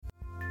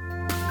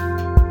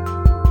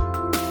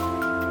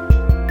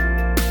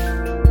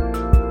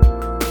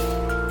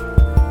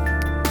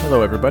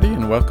Hello, everybody,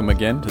 and welcome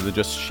again to the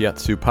Just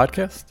Shiatsu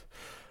podcast.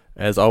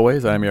 As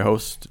always, I'm your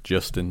host,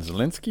 Justin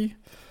Zielinski,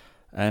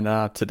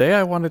 and today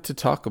I wanted to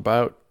talk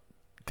about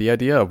the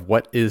idea of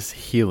what is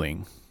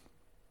healing.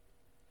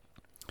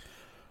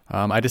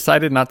 I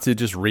decided not to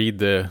just read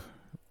the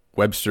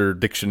Webster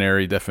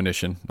Dictionary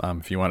definition.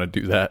 If you want to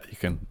do that, you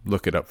can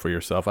look it up for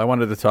yourself. I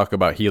wanted to talk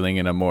about healing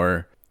in a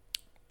more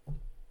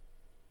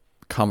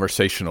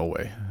conversational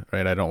way,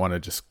 right? I don't want to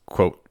just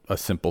quote a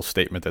simple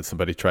statement that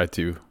somebody tried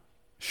to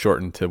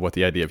shorten to what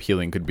the idea of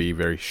healing could be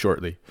very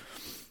shortly.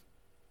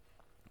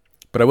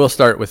 But I will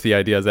start with the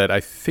idea that I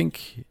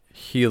think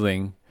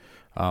healing,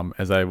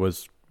 as I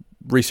was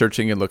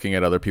researching and looking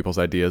at other people's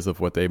ideas of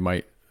what they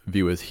might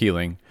view as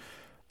healing,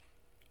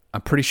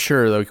 I'm pretty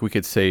sure that we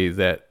could say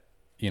that,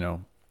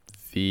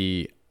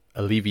 the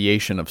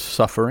alleviation of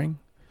suffering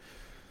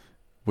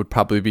would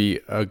probably be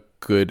a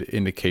good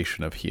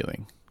indication of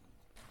healing.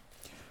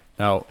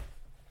 Now,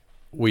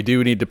 we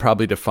do need to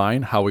probably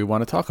define how we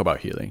want to talk about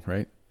healing,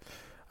 right?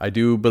 I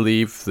do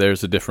believe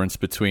there's a difference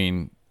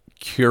between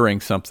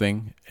curing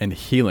something and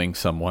healing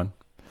someone.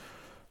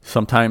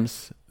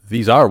 Sometimes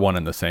these are one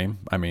and the same.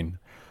 I mean,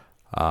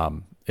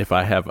 if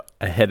I have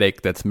a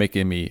headache that's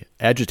making me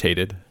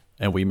agitated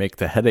and we make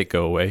the headache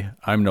go away,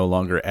 I'm no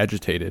longer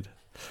agitated,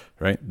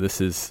 right?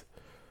 This is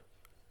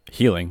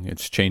healing.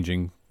 It's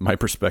changing my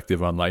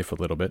perspective on life a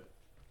little bit.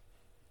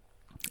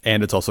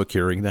 And it's also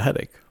curing the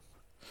headache.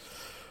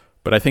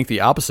 But I think the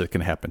opposite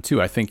can happen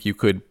too. I think you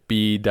could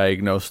be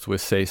diagnosed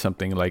with, say,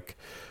 something like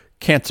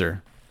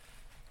cancer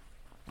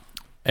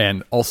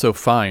and also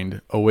find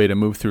a way to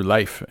move through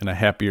life in a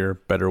happier,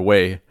 better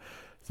way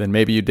than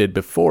maybe you did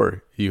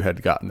before you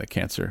had gotten the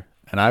cancer.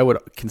 And I would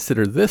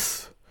consider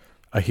this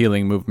a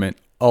healing movement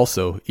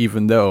also,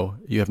 even though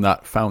you have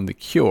not found the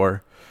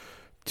cure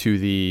to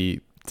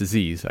the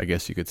disease, I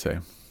guess you could say.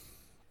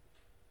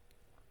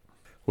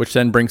 Which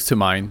then brings to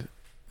mind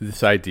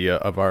this idea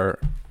of our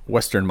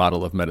Western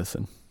model of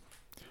medicine.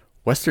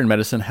 Western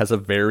medicine has a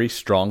very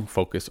strong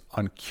focus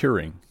on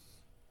curing.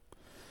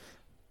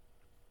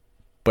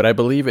 But I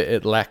believe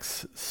it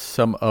lacks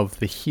some of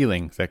the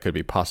healing that could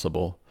be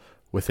possible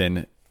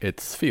within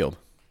its field.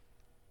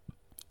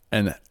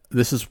 And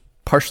this is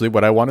partially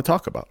what I want to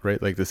talk about,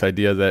 right? Like this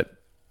idea that,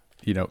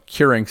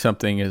 curing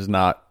something is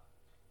not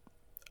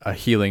a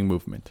healing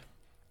movement.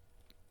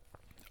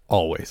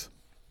 Always.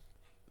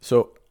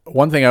 So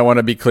one thing I want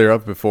to be clear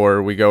of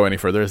before we go any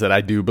further is that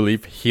I do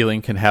believe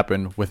healing can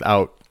happen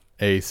without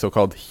a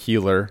so-called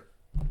healer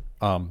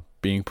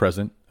being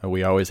present.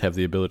 We always have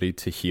the ability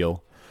to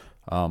heal,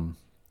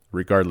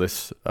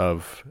 regardless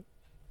of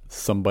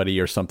somebody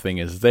or something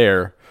is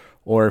there,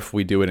 or if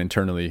we do it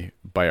internally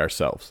by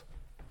ourselves.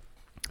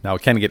 Now,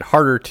 it can get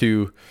harder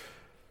to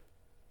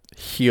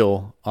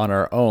heal on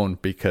our own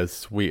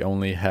because we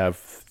only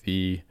have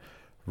the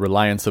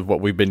reliance of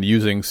what we've been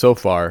using so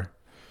far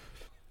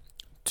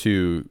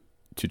to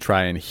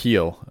try and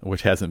heal,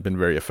 which hasn't been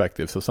very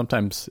effective. So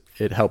sometimes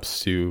it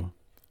helps to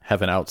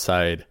have an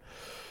outside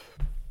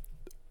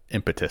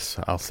impetus,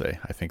 I'll say.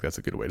 I think that's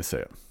a good way to say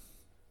it.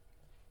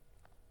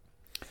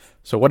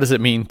 So what does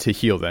it mean to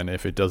heal then,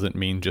 if it doesn't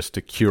mean just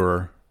to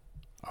cure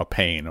a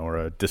pain or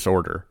a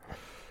disorder?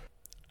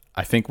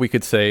 I think we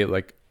could say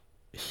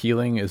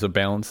healing is a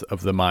balance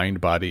of the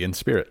mind, body, and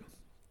spirit.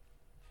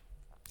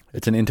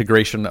 It's an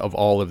integration of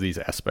all of these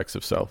aspects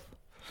of self.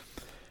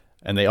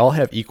 And they all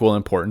have equal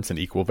importance and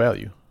equal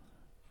value,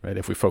 right?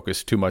 If we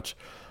focus too much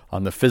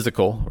on the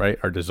physical, right,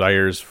 our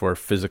desires for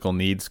physical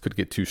needs could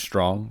get too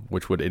strong,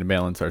 which would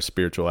imbalance our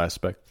spiritual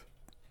aspect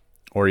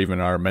or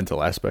even our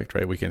mental aspect,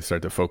 right? We can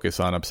start to focus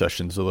on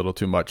obsessions a little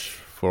too much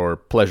for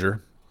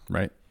pleasure,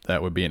 right?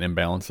 That would be an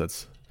imbalance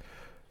that's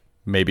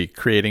maybe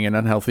creating an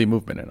unhealthy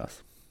movement in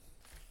us.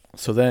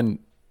 So then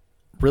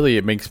really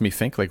it makes me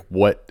think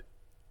what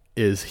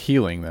is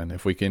healing then?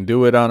 If we can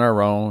do it on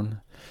our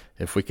own,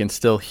 if we can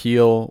still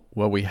heal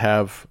what we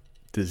have,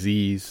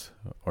 disease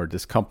or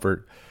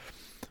discomfort,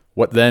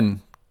 what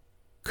then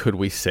could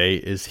we say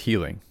is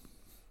healing?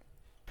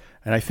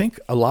 And I think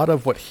a lot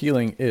of what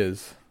healing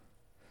is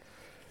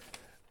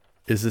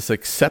this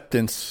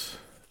acceptance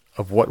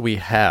of what we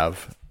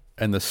have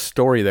and the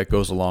story that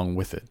goes along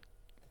with it.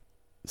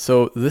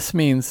 So this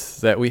means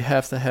that we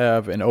have to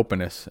have an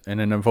openness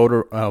and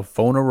a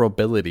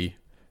vulnerability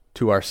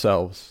to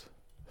ourselves.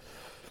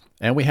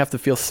 And we have to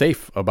feel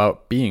safe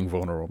about being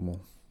vulnerable.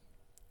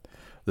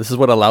 This is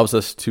what allows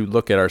us to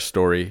look at our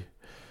story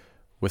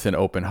with an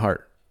open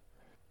heart.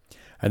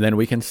 And then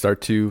we can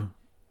start to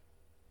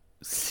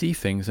see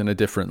things in a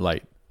different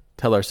light,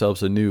 tell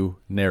ourselves a new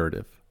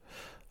narrative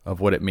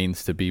of what it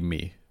means to be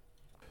me.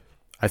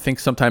 I think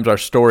sometimes our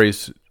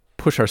stories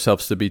push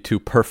ourselves to be too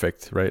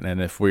perfect, right?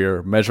 And if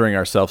we're measuring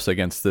ourselves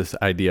against this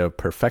idea of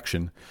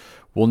perfection,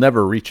 we'll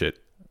never reach it.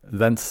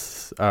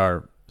 Hence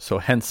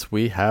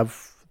we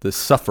have the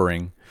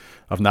suffering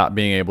of not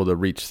being able to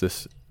reach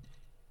this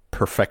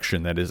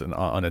perfection that is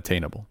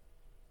unattainable.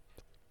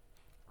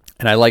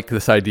 And I like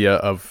this idea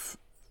of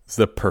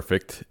the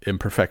perfect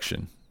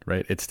imperfection,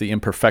 right? It's the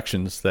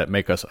imperfections that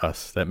make us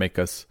us, that make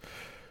us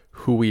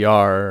who we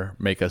are,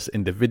 make us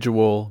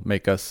individual,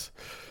 make us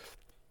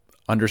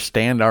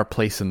understand our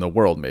place in the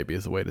world, maybe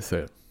is the way to say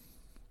it.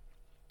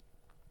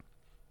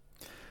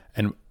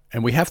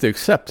 And we have to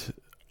accept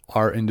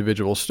our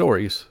individual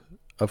stories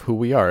of who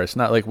we are. It's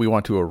not like we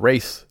want to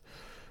erase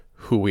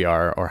who we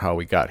are or how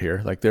we got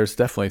here. Like, there's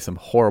definitely some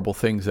horrible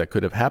things that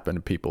could have happened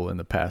to people in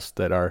the past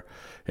that are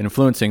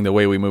influencing the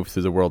way we move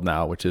through the world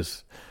now, which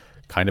is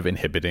kind of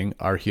inhibiting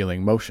our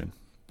healing motion.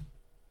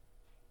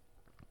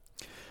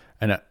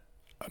 And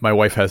my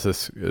wife has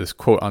this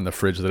quote on the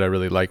fridge that I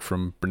really like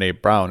from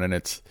Brené Brown, and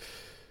it's,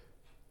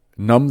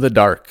 "Numb the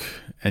dark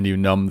and you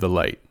numb the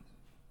light."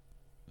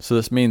 So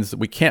this means that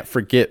we can't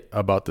forget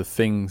about the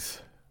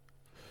things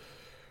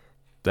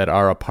that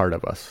are a part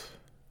of us.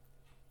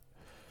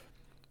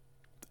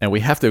 And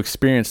we have to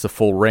experience the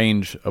full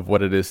range of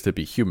what it is to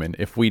be human.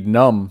 If we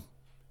numb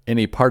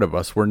any part of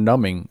us, we're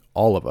numbing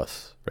all of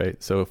us,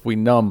 right? So if we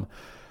numb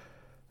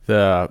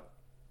the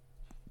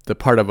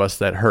part of us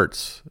that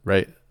hurts,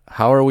 right?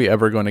 How are we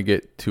ever going to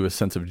get to a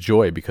sense of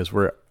joy? Because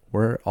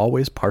we're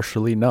always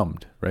partially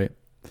numbed, right?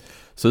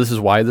 So this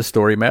is why the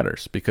story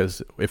matters,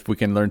 because if we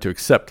can learn to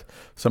accept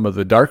some of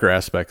the darker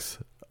aspects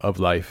of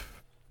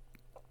life,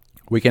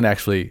 we can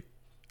actually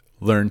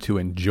learn to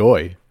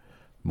enjoy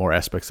more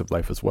aspects of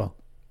life as well,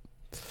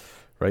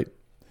 right?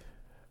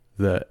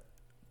 The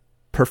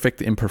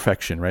perfect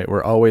imperfection, right?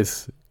 We're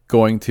always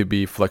going to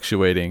be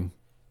fluctuating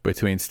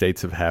between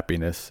states of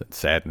happiness and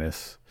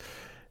sadness,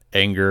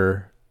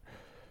 anger.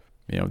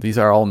 These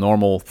are all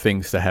normal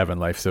things to have in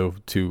life. So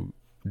to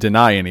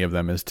deny any of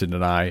them is to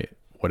deny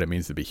what it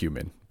means to be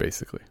human,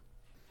 basically.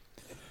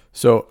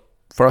 So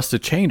for us to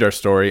change our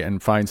story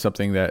and find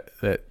something that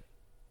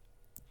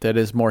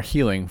is more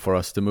healing for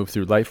us to move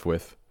through life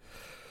with,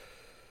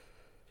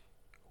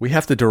 we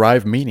have to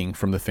derive meaning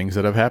from the things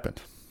that have happened.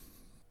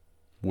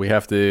 We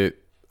have to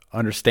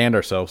understand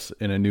ourselves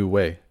in a new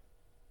way.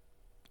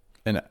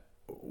 And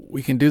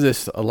we can do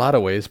this a lot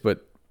of ways,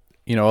 but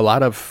a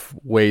lot of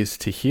ways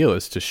to heal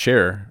is to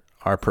share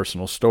our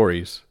personal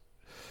stories,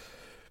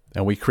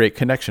 and we create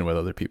connection with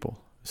other people.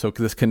 So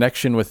this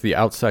connection with the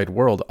outside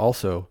world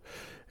also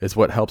is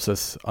what helps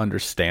us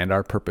understand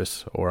our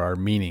purpose or our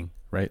meaning,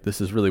 right?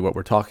 This is really what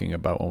we're talking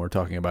about when we're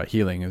talking about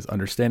healing, is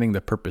understanding the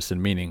purpose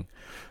and meaning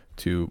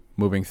to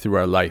moving through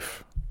our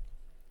life.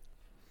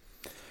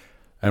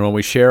 And when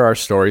we share our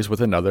stories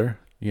with another,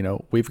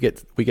 we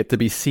get to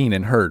be seen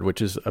and heard,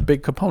 which is a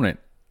big component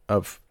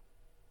of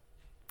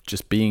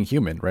just being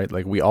human, right?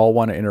 Like, we all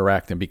want to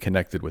interact and be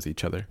connected with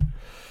each other.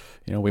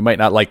 We might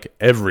not like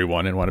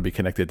everyone and want to be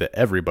connected to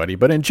everybody,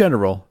 but in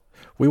general,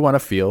 we want to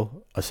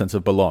feel a sense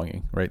of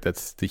belonging, right?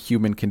 That's the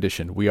human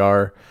condition. We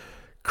are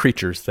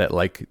creatures that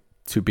like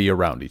to be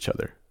around each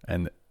other.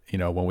 And,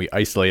 when we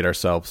isolate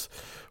ourselves,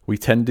 we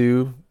tend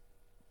to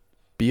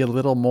be a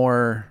little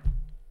more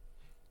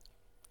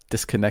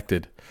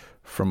disconnected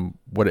from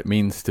what it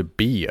means to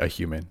be a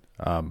human.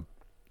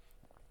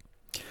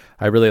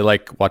 I really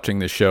like watching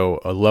the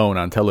show Alone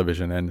on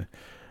television, and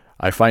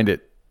I find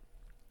it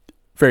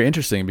very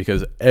interesting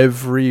because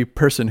every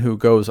person who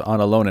goes on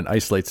Alone and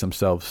isolates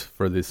themselves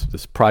for this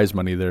prize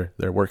money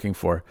they're working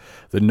for,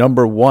 the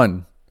number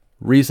one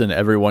reason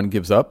everyone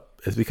gives up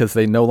is because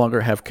they no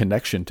longer have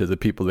connection to the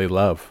people they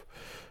love.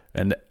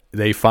 And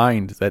they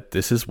find that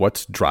this is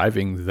what's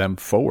driving them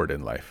forward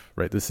in life,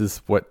 right? This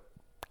is what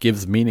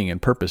gives meaning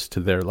and purpose to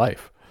their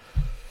life.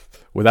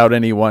 Without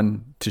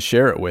anyone to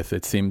share it with,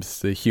 it seems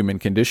the human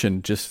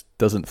condition just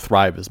doesn't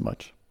thrive as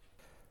much.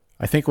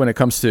 I think when it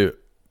comes to,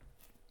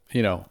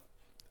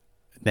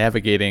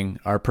 navigating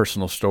our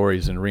personal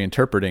stories and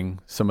reinterpreting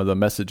some of the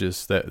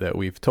messages that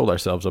we've told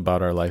ourselves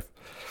about our life,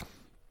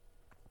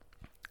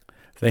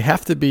 they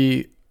have to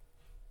be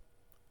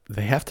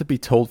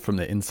told from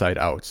the inside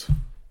out.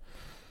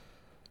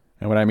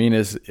 And what I mean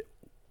is,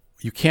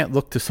 you can't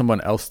look to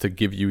someone else to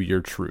give you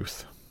your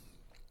truth.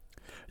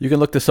 You can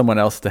look to someone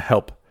else to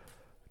help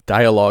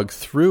dialogue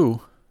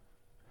through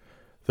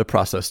the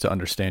process to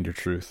understand your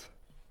truth.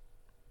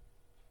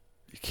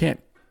 You can't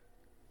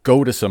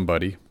go to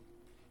somebody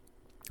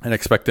and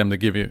expect them to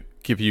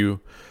give you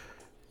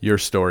your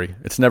story.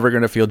 It's never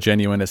going to feel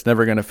genuine. It's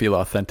never going to feel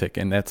authentic.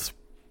 And that's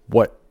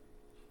what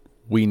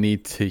we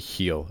need to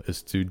heal,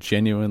 is to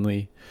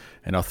genuinely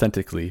and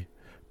authentically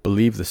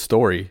believe the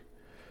story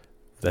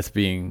that's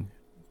being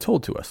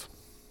told to us.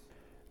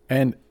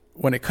 And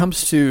when it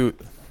comes to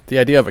the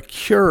idea of a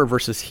cure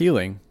versus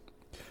healing,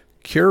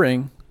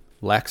 curing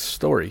lacks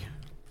story,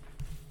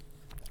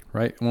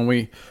 right?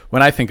 When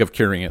I think of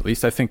curing, at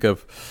least, I think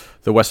of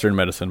the Western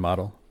medicine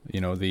model,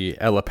 the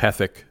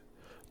allopathic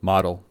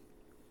model.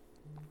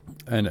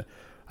 And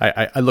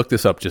I looked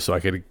this up just so I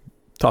could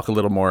talk a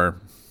little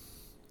more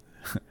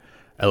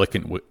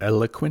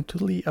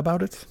eloquently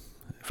about it,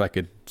 if I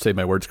could say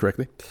my words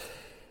correctly.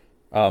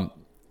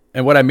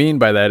 And what I mean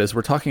by that is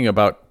we're talking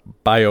about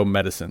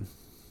biomedicine.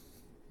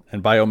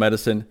 And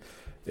biomedicine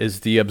is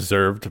the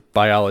observed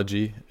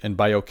biology and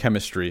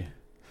biochemistry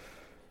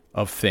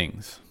of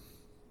things.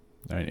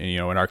 And, in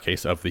our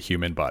case, of the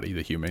human body,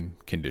 the human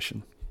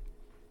condition.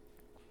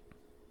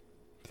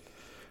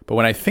 But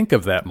when I think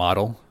of that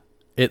model,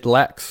 it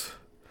lacks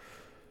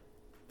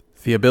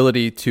the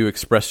ability to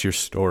express your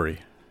story.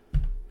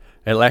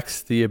 It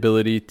lacks the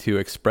ability to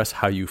express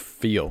how you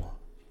feel.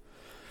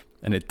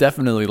 And it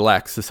definitely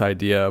lacks this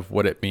idea of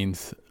what it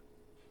means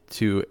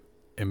to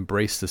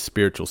embrace the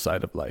spiritual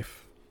side of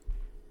life.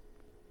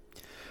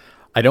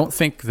 I don't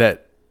think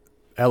that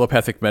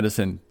allopathic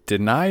medicine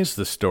denies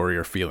the story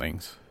or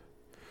feelings,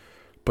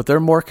 but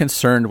they're more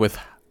concerned with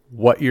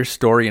what your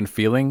story and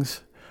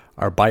feelings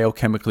are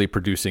biochemically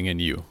producing in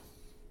you.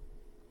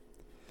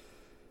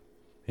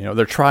 You know,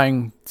 they're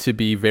trying to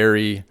be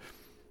very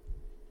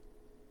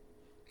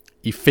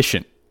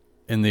efficient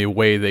in the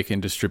way they can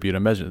distribute a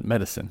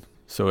medicine.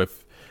 So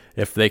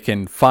if they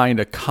can find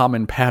a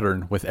common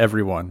pattern with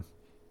everyone,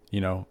 you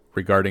know,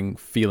 regarding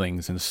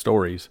feelings and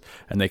stories,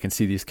 and they can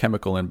see these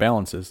chemical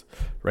imbalances,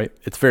 right?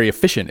 It's very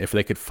efficient if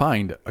they could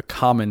find a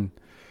common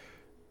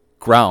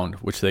ground,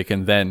 which they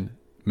can then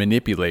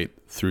manipulate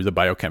through the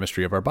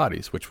biochemistry of our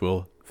bodies, which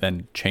will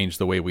then change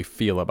the way we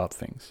feel about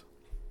things.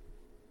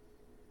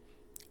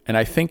 And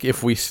I think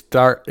if we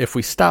stopped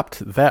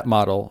that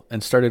model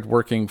and started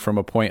working from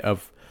a point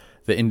of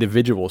the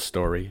individual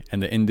story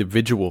and the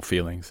individual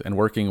feelings and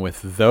working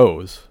with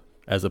those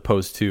as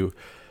opposed to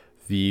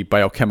the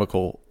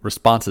biochemical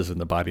responses in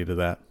the body to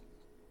that,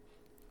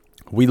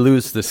 we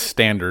lose the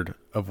standard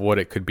of what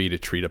it could be to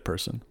treat a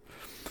person.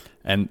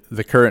 And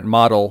the current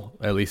model,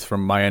 at least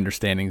from my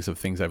understandings of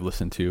things I've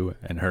listened to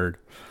and heard,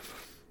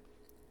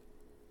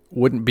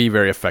 wouldn't be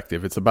very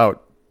effective. It's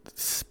about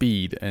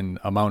speed and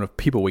amount of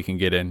people we can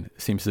get in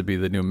seems to be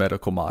the new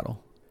medical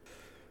model.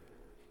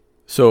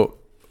 So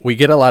we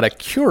get a lot of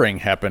curing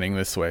happening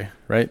this way,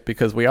 right?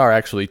 Because we are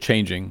actually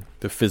changing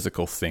the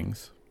physical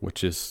things,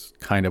 which is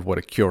kind of what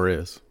a cure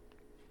is.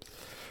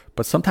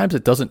 But sometimes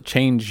it doesn't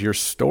change your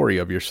story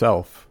of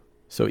yourself.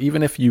 So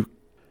even if you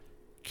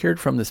cured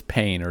from this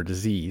pain or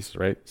disease,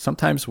 right?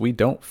 Sometimes we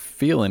don't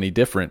feel any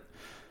different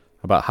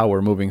about how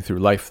we're moving through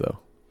life, though.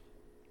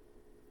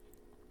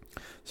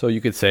 So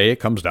you could say it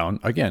comes down,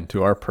 again,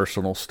 to our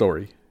personal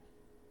story.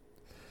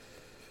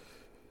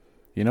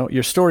 You know,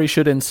 your story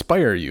should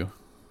inspire you.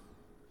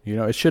 You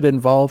know, it should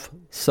involve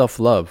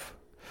self-love.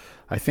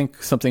 I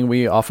think something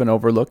we often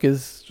overlook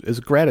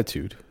is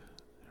gratitude,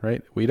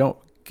 right? We don't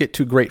get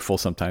too grateful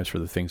sometimes for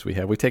the things we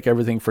have. We take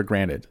everything for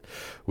granted.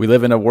 We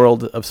live in a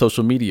world of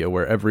social media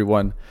where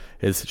everyone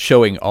is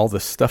showing all the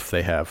stuff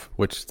they have,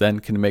 which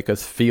then can make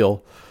us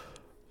feel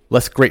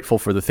less grateful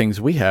for the things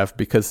we have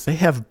because they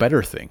have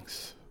better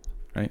things,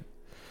 right?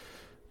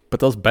 But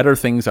those better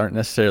things aren't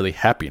necessarily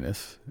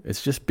happiness.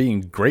 It's just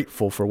being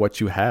grateful for what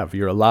you have.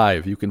 You're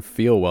alive. You can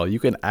feel well. You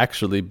can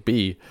actually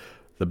be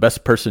the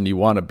best person you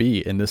want to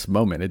be in this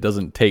moment. It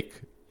doesn't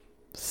take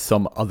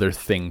some other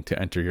thing to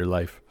enter your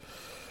life.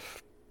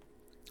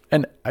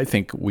 And I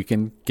think we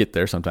can get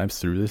there sometimes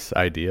through this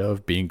idea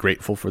of being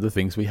grateful for the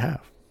things we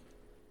have.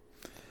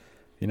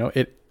 You know,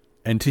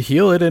 and to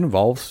heal, it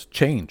involves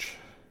change.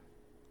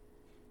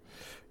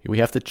 We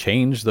have to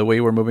change the way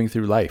we're moving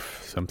through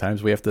life.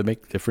 Sometimes we have to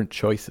make different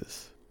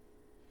choices.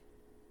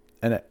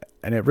 And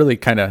it really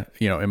kind of,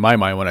 you know, in my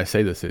mind, when I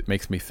say this, it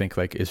makes me think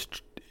like, is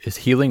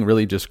healing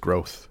really just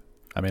growth?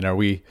 I mean, are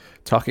we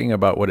talking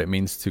about what it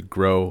means to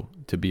grow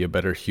to be a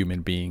better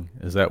human being?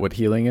 Is that what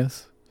healing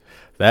is?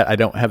 That I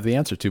don't have the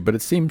answer to, but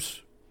it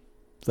seems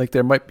like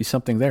there might be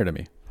something there to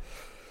me.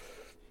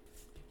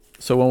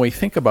 So when we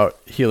think about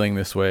healing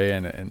this way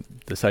and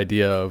this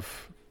idea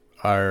of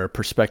our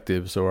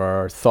perspectives or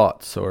our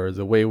thoughts or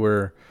the way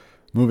we're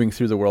moving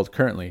through the world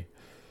currently,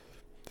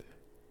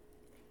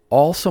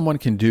 all someone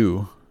can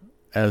do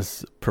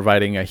as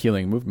providing a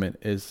healing movement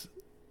is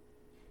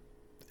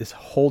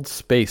hold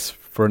space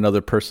for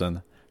another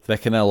person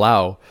that can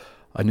allow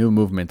a new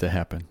movement to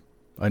happen,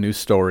 a new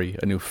story,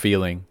 a new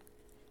feeling.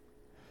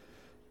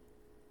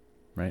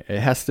 Right? It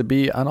has to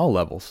be on all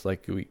levels.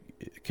 Like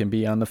it can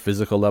be on the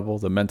physical level,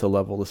 the mental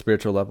level, the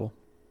spiritual level.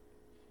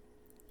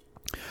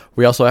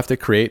 We also have to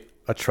create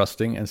a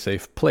trusting and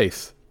safe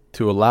place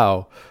to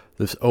allow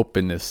this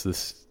openness,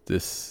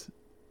 this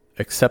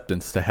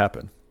acceptance to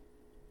happen.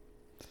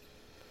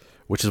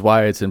 Which is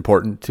why it's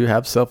important to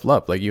have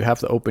self-love. Like you have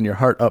to open your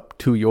heart up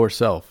to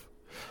yourself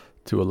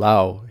to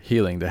allow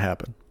healing to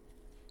happen.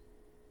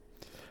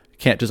 You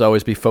can't just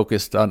always be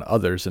focused on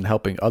others and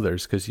helping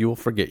others because you will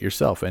forget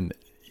yourself, and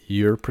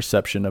your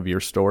perception of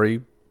your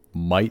story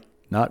might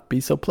not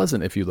be so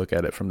pleasant if you look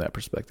at it from that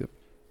perspective.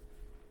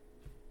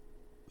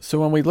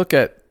 So when we look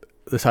at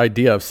this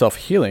idea of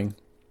self-healing,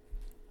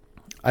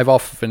 I've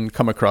often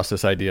come across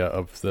this idea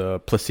of the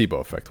placebo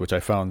effect, which I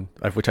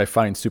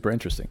find super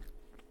interesting.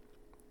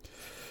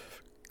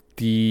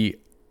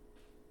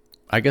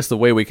 I guess the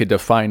way we could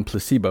define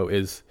placebo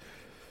is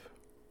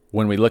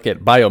when we look at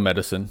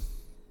biomedicine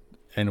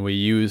and we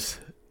use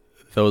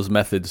those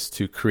methods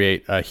to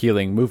create a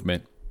healing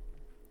movement,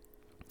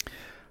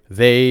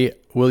 they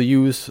will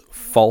use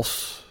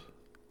false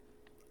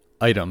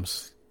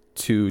items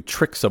to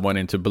trick someone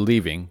into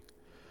believing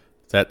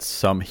that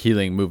some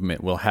healing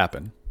movement will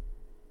happen.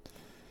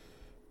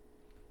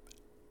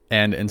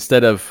 And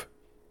instead of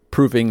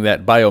proving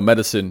that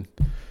biomedicine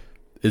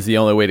is the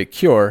only way to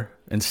cure.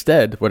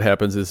 Instead, what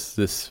happens is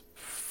this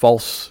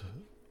false,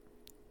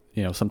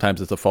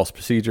 sometimes it's a false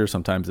procedure,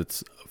 sometimes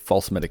it's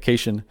false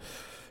medication,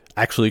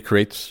 actually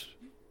creates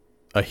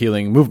a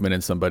healing movement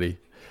in somebody.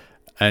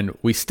 And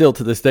we still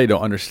to this day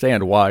don't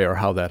understand why or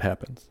how that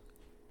happens.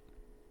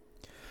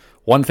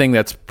 One thing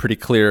that's pretty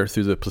clear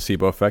through the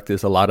placebo effect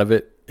is a lot of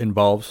it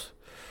involves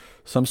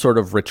some sort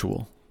of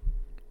ritual.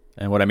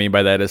 And what I mean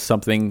by that is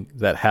something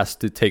that has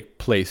to take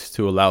place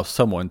to allow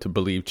someone to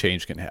believe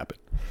change can happen.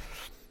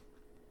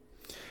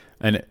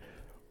 And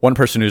one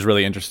person who's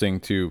really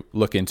interesting to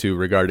look into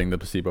regarding the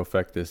placebo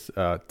effect is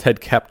Ted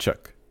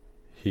Kaptchuk.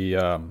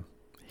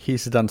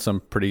 He's done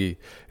some pretty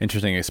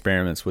interesting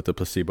experiments with the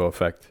placebo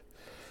effect.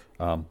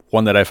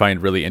 One that I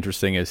find really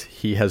interesting is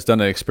he has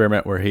done an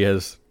experiment where he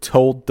has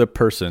told the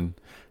person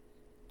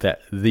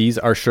that these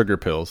are sugar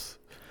pills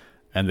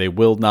and they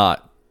will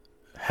not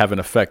have an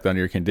effect on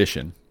your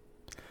condition.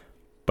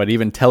 But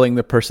even telling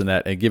the person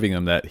that and giving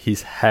them that,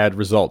 he's had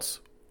results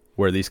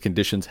where these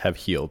conditions have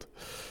healed,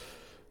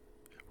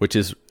 which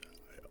is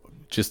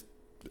just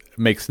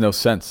makes no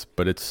sense,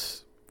 but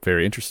it's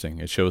very interesting.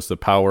 It shows the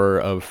power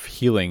of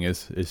healing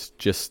is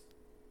just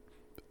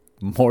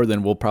more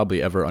than we'll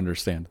probably ever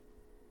understand.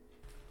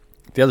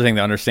 The other thing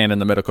to understand in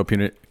the medical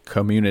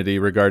community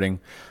regarding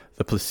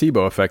the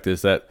placebo effect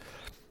is that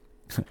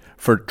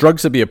for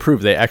drugs to be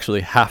approved, they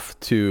actually have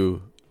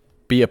to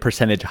be a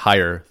percentage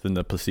higher than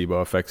the placebo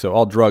effect. So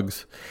all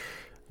drugs,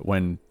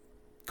 when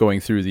going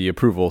through the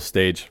approval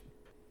stage,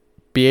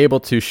 be able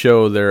to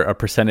show they're a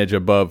percentage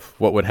above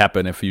what would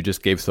happen if you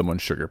just gave someone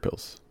sugar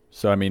pills.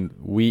 So, I mean,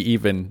 we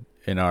even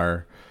in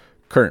our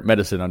current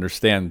medicine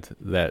understand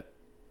that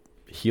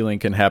healing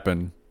can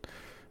happen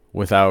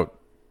without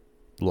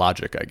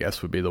logic, I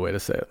guess would be the way to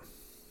say it.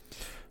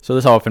 So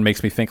this often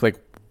makes me think, like,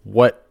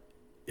 what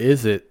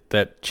is it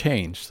that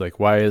changed? Like,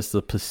 why is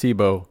the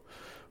placebo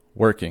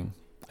working?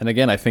 And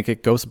again, I think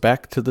it goes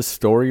back to the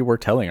story we're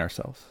telling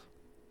ourselves,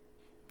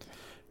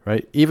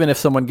 right? Even if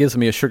someone gives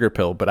me a sugar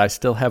pill, but I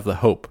still have the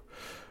hope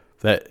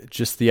that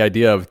just the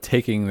idea of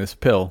taking this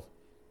pill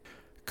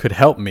could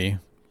help me,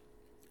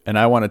 and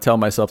I want to tell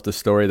myself the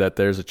story that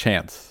there's a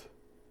chance,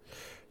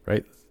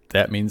 right?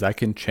 That means I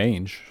can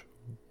change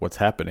what's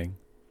happening.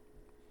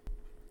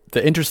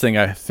 The interesting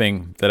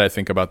thing that I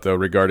think about, though,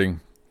 regarding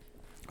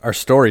our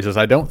stories is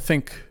I don't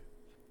think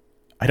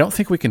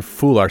we can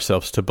fool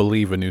ourselves to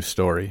believe a new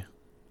story,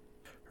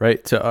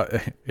 right?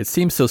 It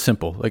seems so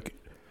simple. Like,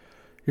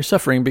 you're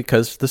suffering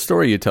because the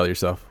story you tell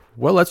yourself.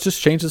 Well, let's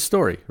just change the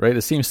story, right?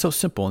 It seems so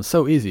simple and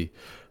so easy.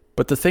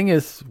 But the thing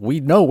is,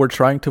 we know we're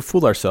trying to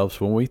fool ourselves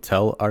when we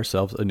tell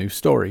ourselves a new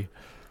story.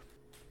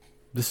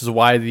 This is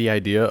why the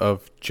idea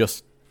of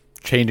just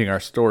changing our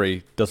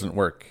story doesn't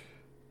work.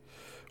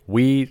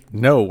 We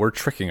know we're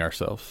tricking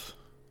ourselves.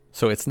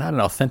 So it's not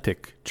an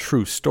authentic,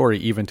 true story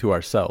even to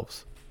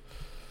ourselves.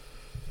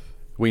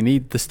 We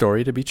need the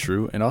story to be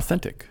true and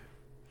authentic.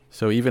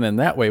 So even in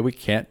that way, we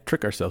can't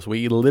trick ourselves.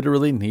 We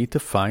literally need to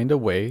find a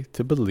way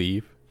to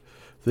believe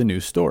the new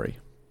story.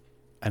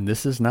 And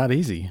this is not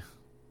easy,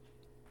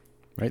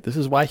 right? This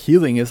is why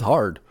healing is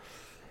hard.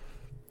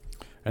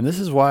 And this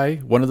is why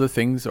one of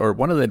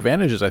the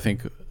advantages I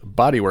think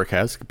bodywork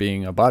has,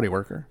 being a body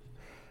worker,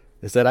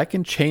 is that I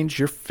can change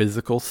your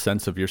physical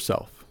sense of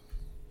yourself,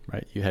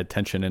 right? You had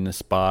tension in this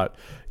spot,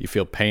 you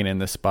feel pain in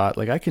this spot.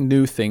 Like, I can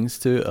do things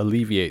to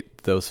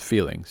alleviate those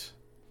feelings.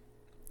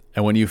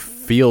 And when you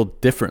feel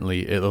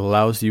differently, it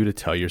allows you to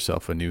tell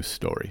yourself a new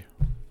story,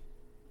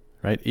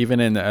 right? Even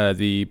in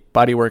the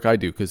body work I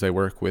do, because I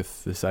work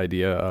with this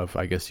idea of,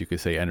 I guess you could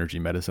say, energy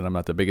medicine. I'm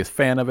not the biggest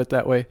fan of it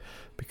that way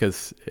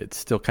because it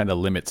still kind of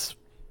limits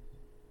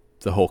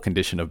the whole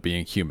condition of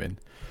being human.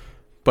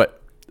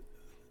 But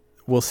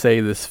we'll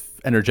say this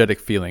energetic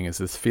feeling is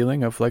this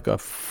feeling of like a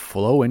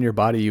flow in your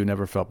body you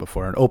never felt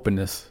before, an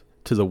openness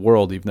to the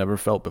world you've never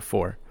felt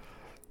before,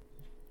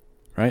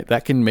 right?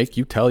 That can make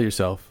you tell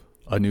yourself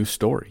a new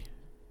story.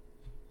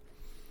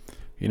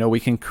 We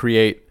can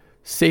create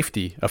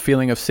safety, a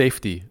feeling of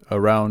safety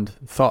around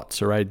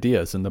thoughts or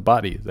ideas in the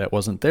body that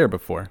wasn't there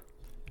before.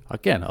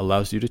 Again,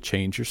 allows you to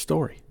change your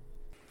story.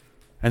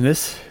 And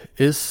this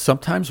is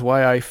sometimes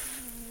why I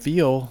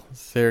feel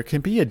there can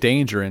be a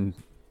danger in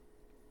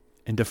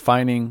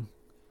defining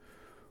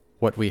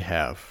what we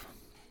have.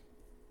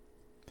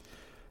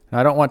 And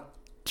I don't want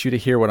you to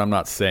hear what I'm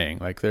not saying.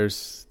 Like,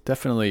 there's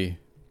definitely,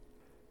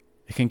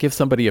 it can give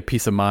somebody a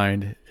peace of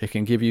mind. It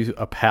can give you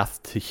a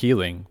path to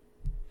healing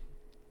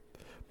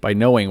by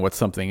knowing what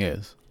something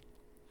is.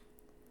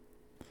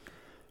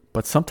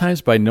 But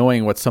sometimes by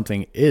knowing what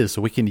something is,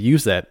 we can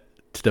use that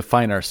to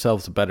define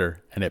ourselves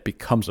better, and it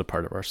becomes a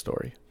part of our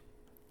story.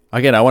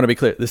 Again, I want to be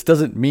clear. This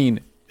doesn't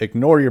mean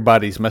ignore your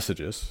body's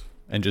messages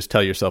and just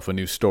tell yourself a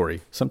new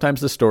story.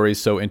 Sometimes the story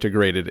is so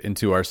integrated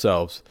into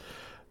ourselves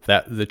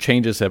that the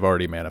changes have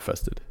already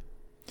manifested.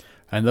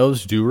 And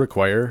those do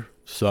require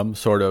some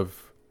sort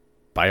of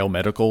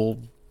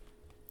biomedical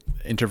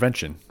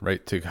intervention,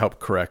 right, to help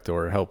correct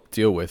or help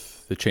deal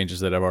with the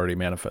changes that have already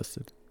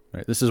manifested.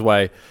 Right? This is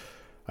why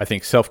I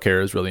think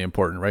self-care is really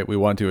important, right? We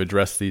want to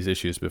address these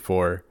issues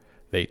before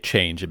they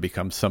change and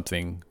become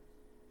something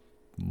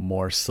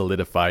more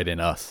solidified in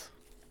us.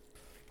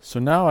 So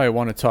now I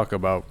want to talk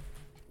about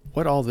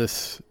what all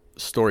this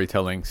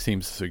storytelling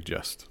seems to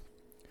suggest.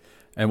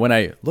 And when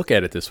I look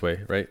at it this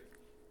way, right,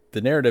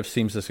 the narrative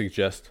seems to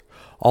suggest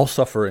all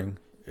suffering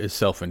is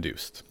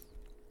self-induced.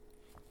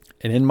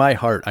 And in my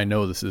heart, I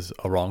know this is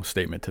a wrong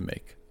statement to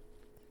make.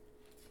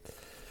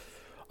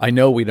 I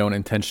know we don't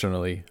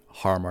intentionally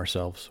harm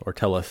ourselves or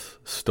tell us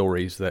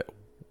stories that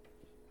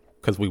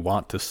because we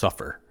want to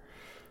suffer,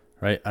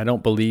 right? I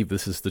don't believe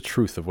this is the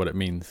truth of what it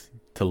means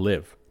to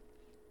live.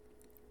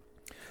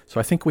 So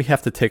I think we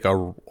have to take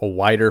a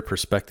wider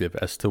perspective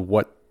as to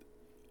what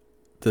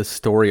the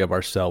story of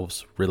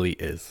ourselves really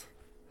is.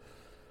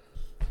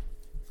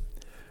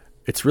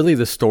 It's really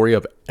the story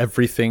of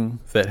everything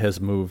that has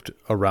moved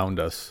around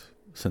us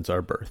since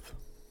our birth.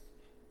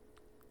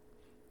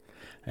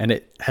 And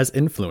it has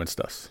influenced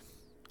us,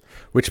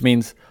 which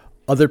means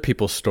other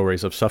people's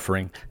stories of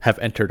suffering have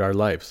entered our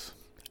lives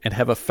and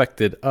have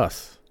affected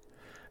us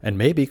and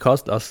maybe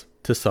caused us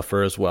to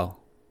suffer as well.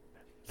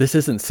 This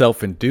isn't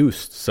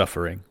self-induced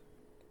suffering.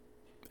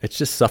 It's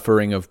just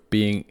suffering of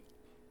being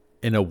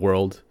in a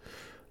world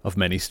of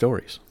many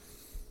stories.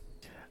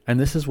 And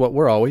this is what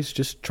we're always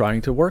just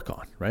trying to work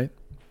on, right?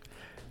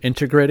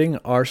 Integrating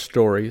our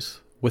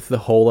stories with the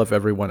whole of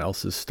everyone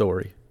else's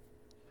story.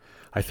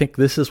 I think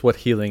this is what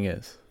healing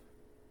is.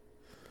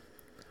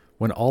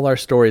 When all our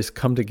stories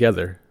come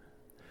together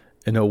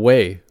in a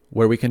way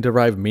where we can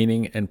derive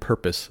meaning and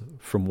purpose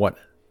from what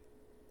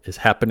is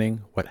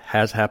happening, what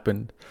has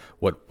happened,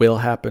 what will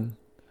happen,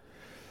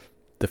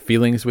 the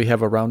feelings we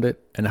have around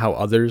it, and how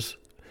others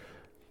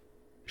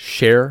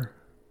share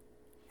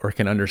or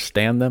can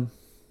understand them.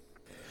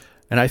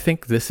 And I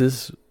think this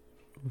is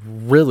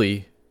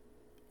really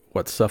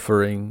what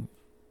suffering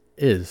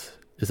is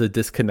a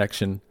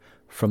disconnection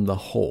from the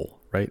whole,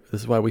 right?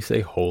 This is why we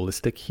say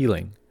holistic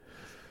healing.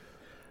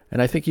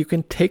 And I think you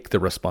can take the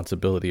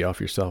responsibility off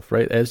yourself,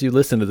 right? As you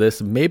listen to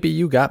this, maybe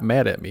you got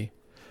mad at me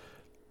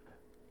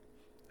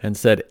and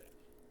said,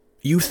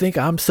 you think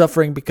I'm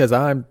suffering because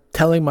I'm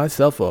telling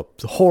myself a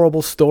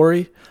horrible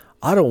story?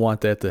 I don't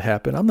want that to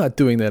happen. I'm not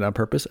doing that on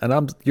purpose.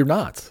 And you're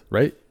not,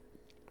 right?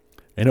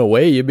 In a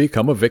way, you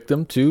become a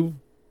victim to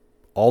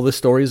all the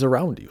stories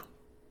around you.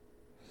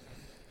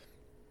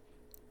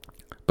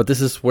 But this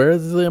is where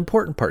the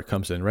important part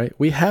comes in, right?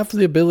 We have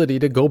the ability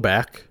to go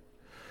back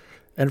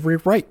and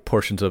rewrite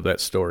portions of that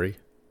story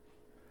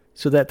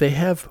so that they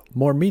have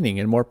more meaning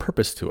and more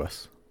purpose to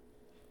us.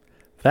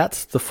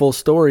 That's the full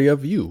story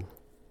of you.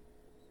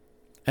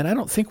 And I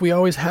don't think we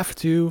always have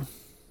to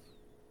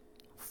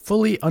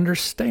fully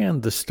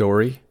understand the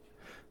story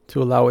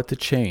to allow it to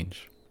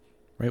change,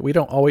 right? We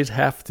don't always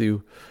have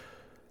to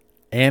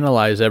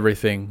analyze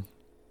everything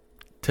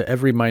to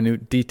every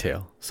minute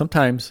detail.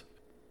 Sometimes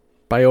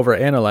by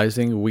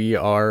overanalyzing, we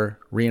are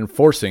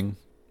reinforcing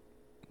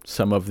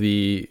some of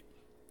the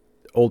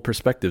old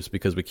perspectives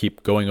because we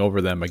keep going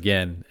over them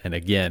again and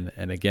again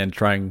and again,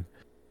 trying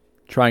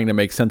to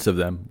make sense of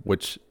them,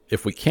 which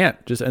if we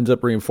can't, just ends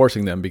up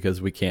reinforcing them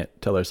because we can't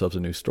tell ourselves a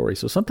new story.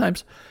 So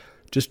sometimes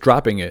just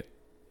dropping it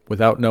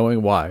without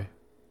knowing why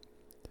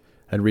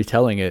and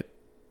retelling it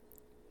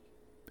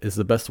is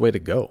the best way to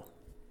go,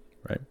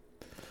 right?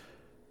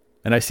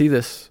 And I see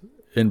this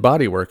in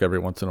body work every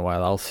once in a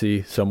while. I'll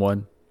see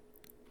someone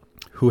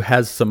who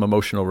has some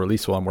emotional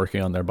release while I'm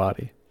working on their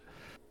body.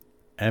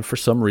 And for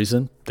some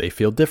reason, they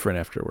feel different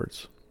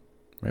afterwards,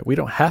 right? We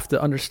don't have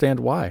to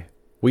understand why.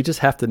 We just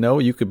have to know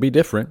you could be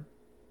different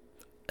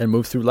and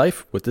move through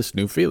life with this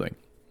new feeling.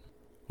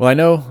 Well, I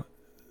know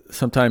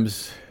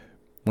sometimes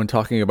when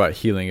talking about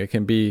healing, it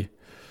can be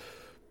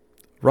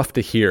rough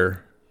to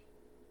hear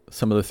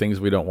some of the things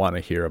we don't want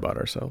to hear about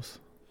ourselves.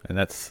 And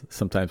that's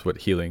sometimes what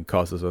healing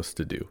causes us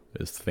to do,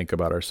 is to think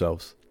about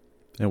ourselves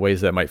in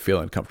ways that might feel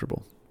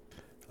uncomfortable.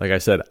 Like I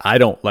said, I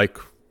don't like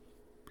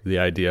the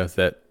idea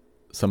that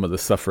some of the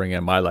suffering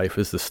in my life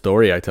is the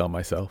story I tell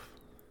myself.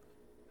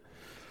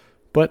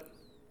 But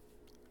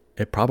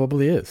it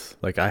probably is.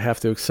 Like, I have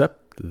to accept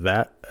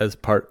that as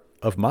part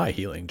of my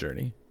healing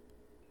journey.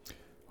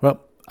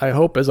 Well, I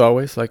hope, as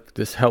always, like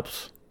this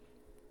helps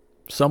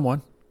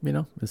someone,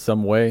 in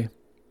some way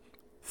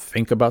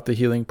think about the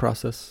healing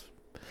process.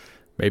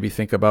 Maybe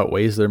think about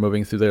ways they're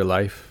moving through their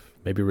life.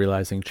 Maybe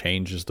realizing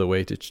change is the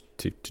way to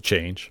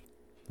change.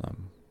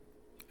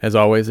 As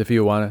always, if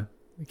you want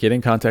to get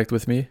in contact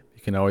with me,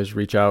 you can always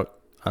reach out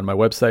on my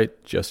website,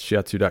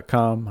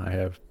 justshiatsu.com. I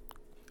have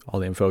all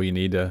the info you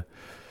need to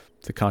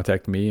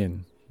contact me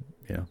and,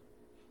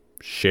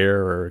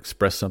 share or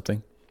express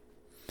something.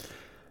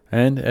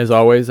 And as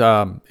always,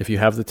 if you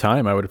have the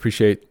time, I would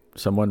appreciate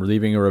someone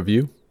leaving a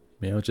review.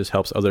 It just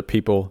helps other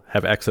people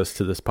have access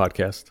to this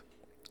podcast.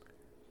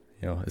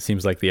 It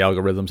seems like the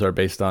algorithms are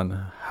based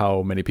on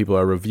how many people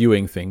are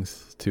reviewing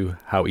things to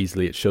how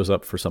easily it shows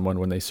up for someone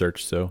when they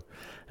search. So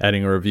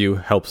adding a review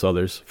helps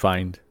others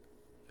find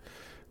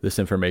this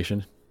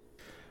information.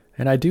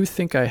 And I do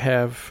think I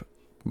have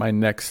my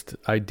next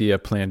idea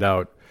planned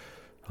out.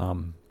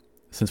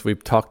 since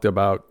we've talked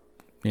about,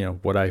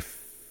 what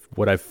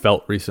I've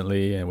felt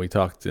recently, and we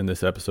talked in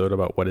this episode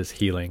about what is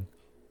healing,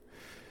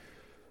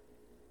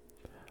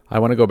 I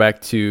want to go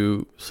back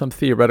to some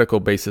theoretical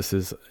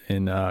bases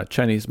in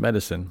Chinese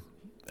medicine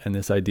and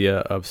this idea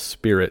of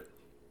spirit,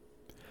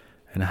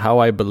 and how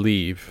I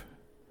believe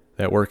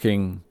that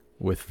working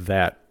with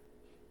that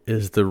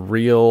is the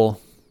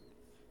real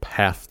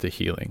path to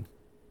healing.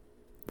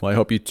 Well, I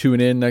hope you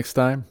tune in next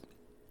time.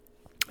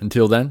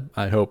 Until then,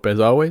 I hope, as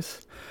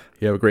always,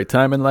 you have a great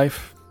time in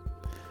life,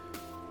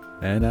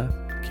 and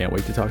can't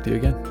wait to talk to you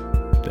again.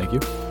 Thank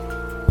you.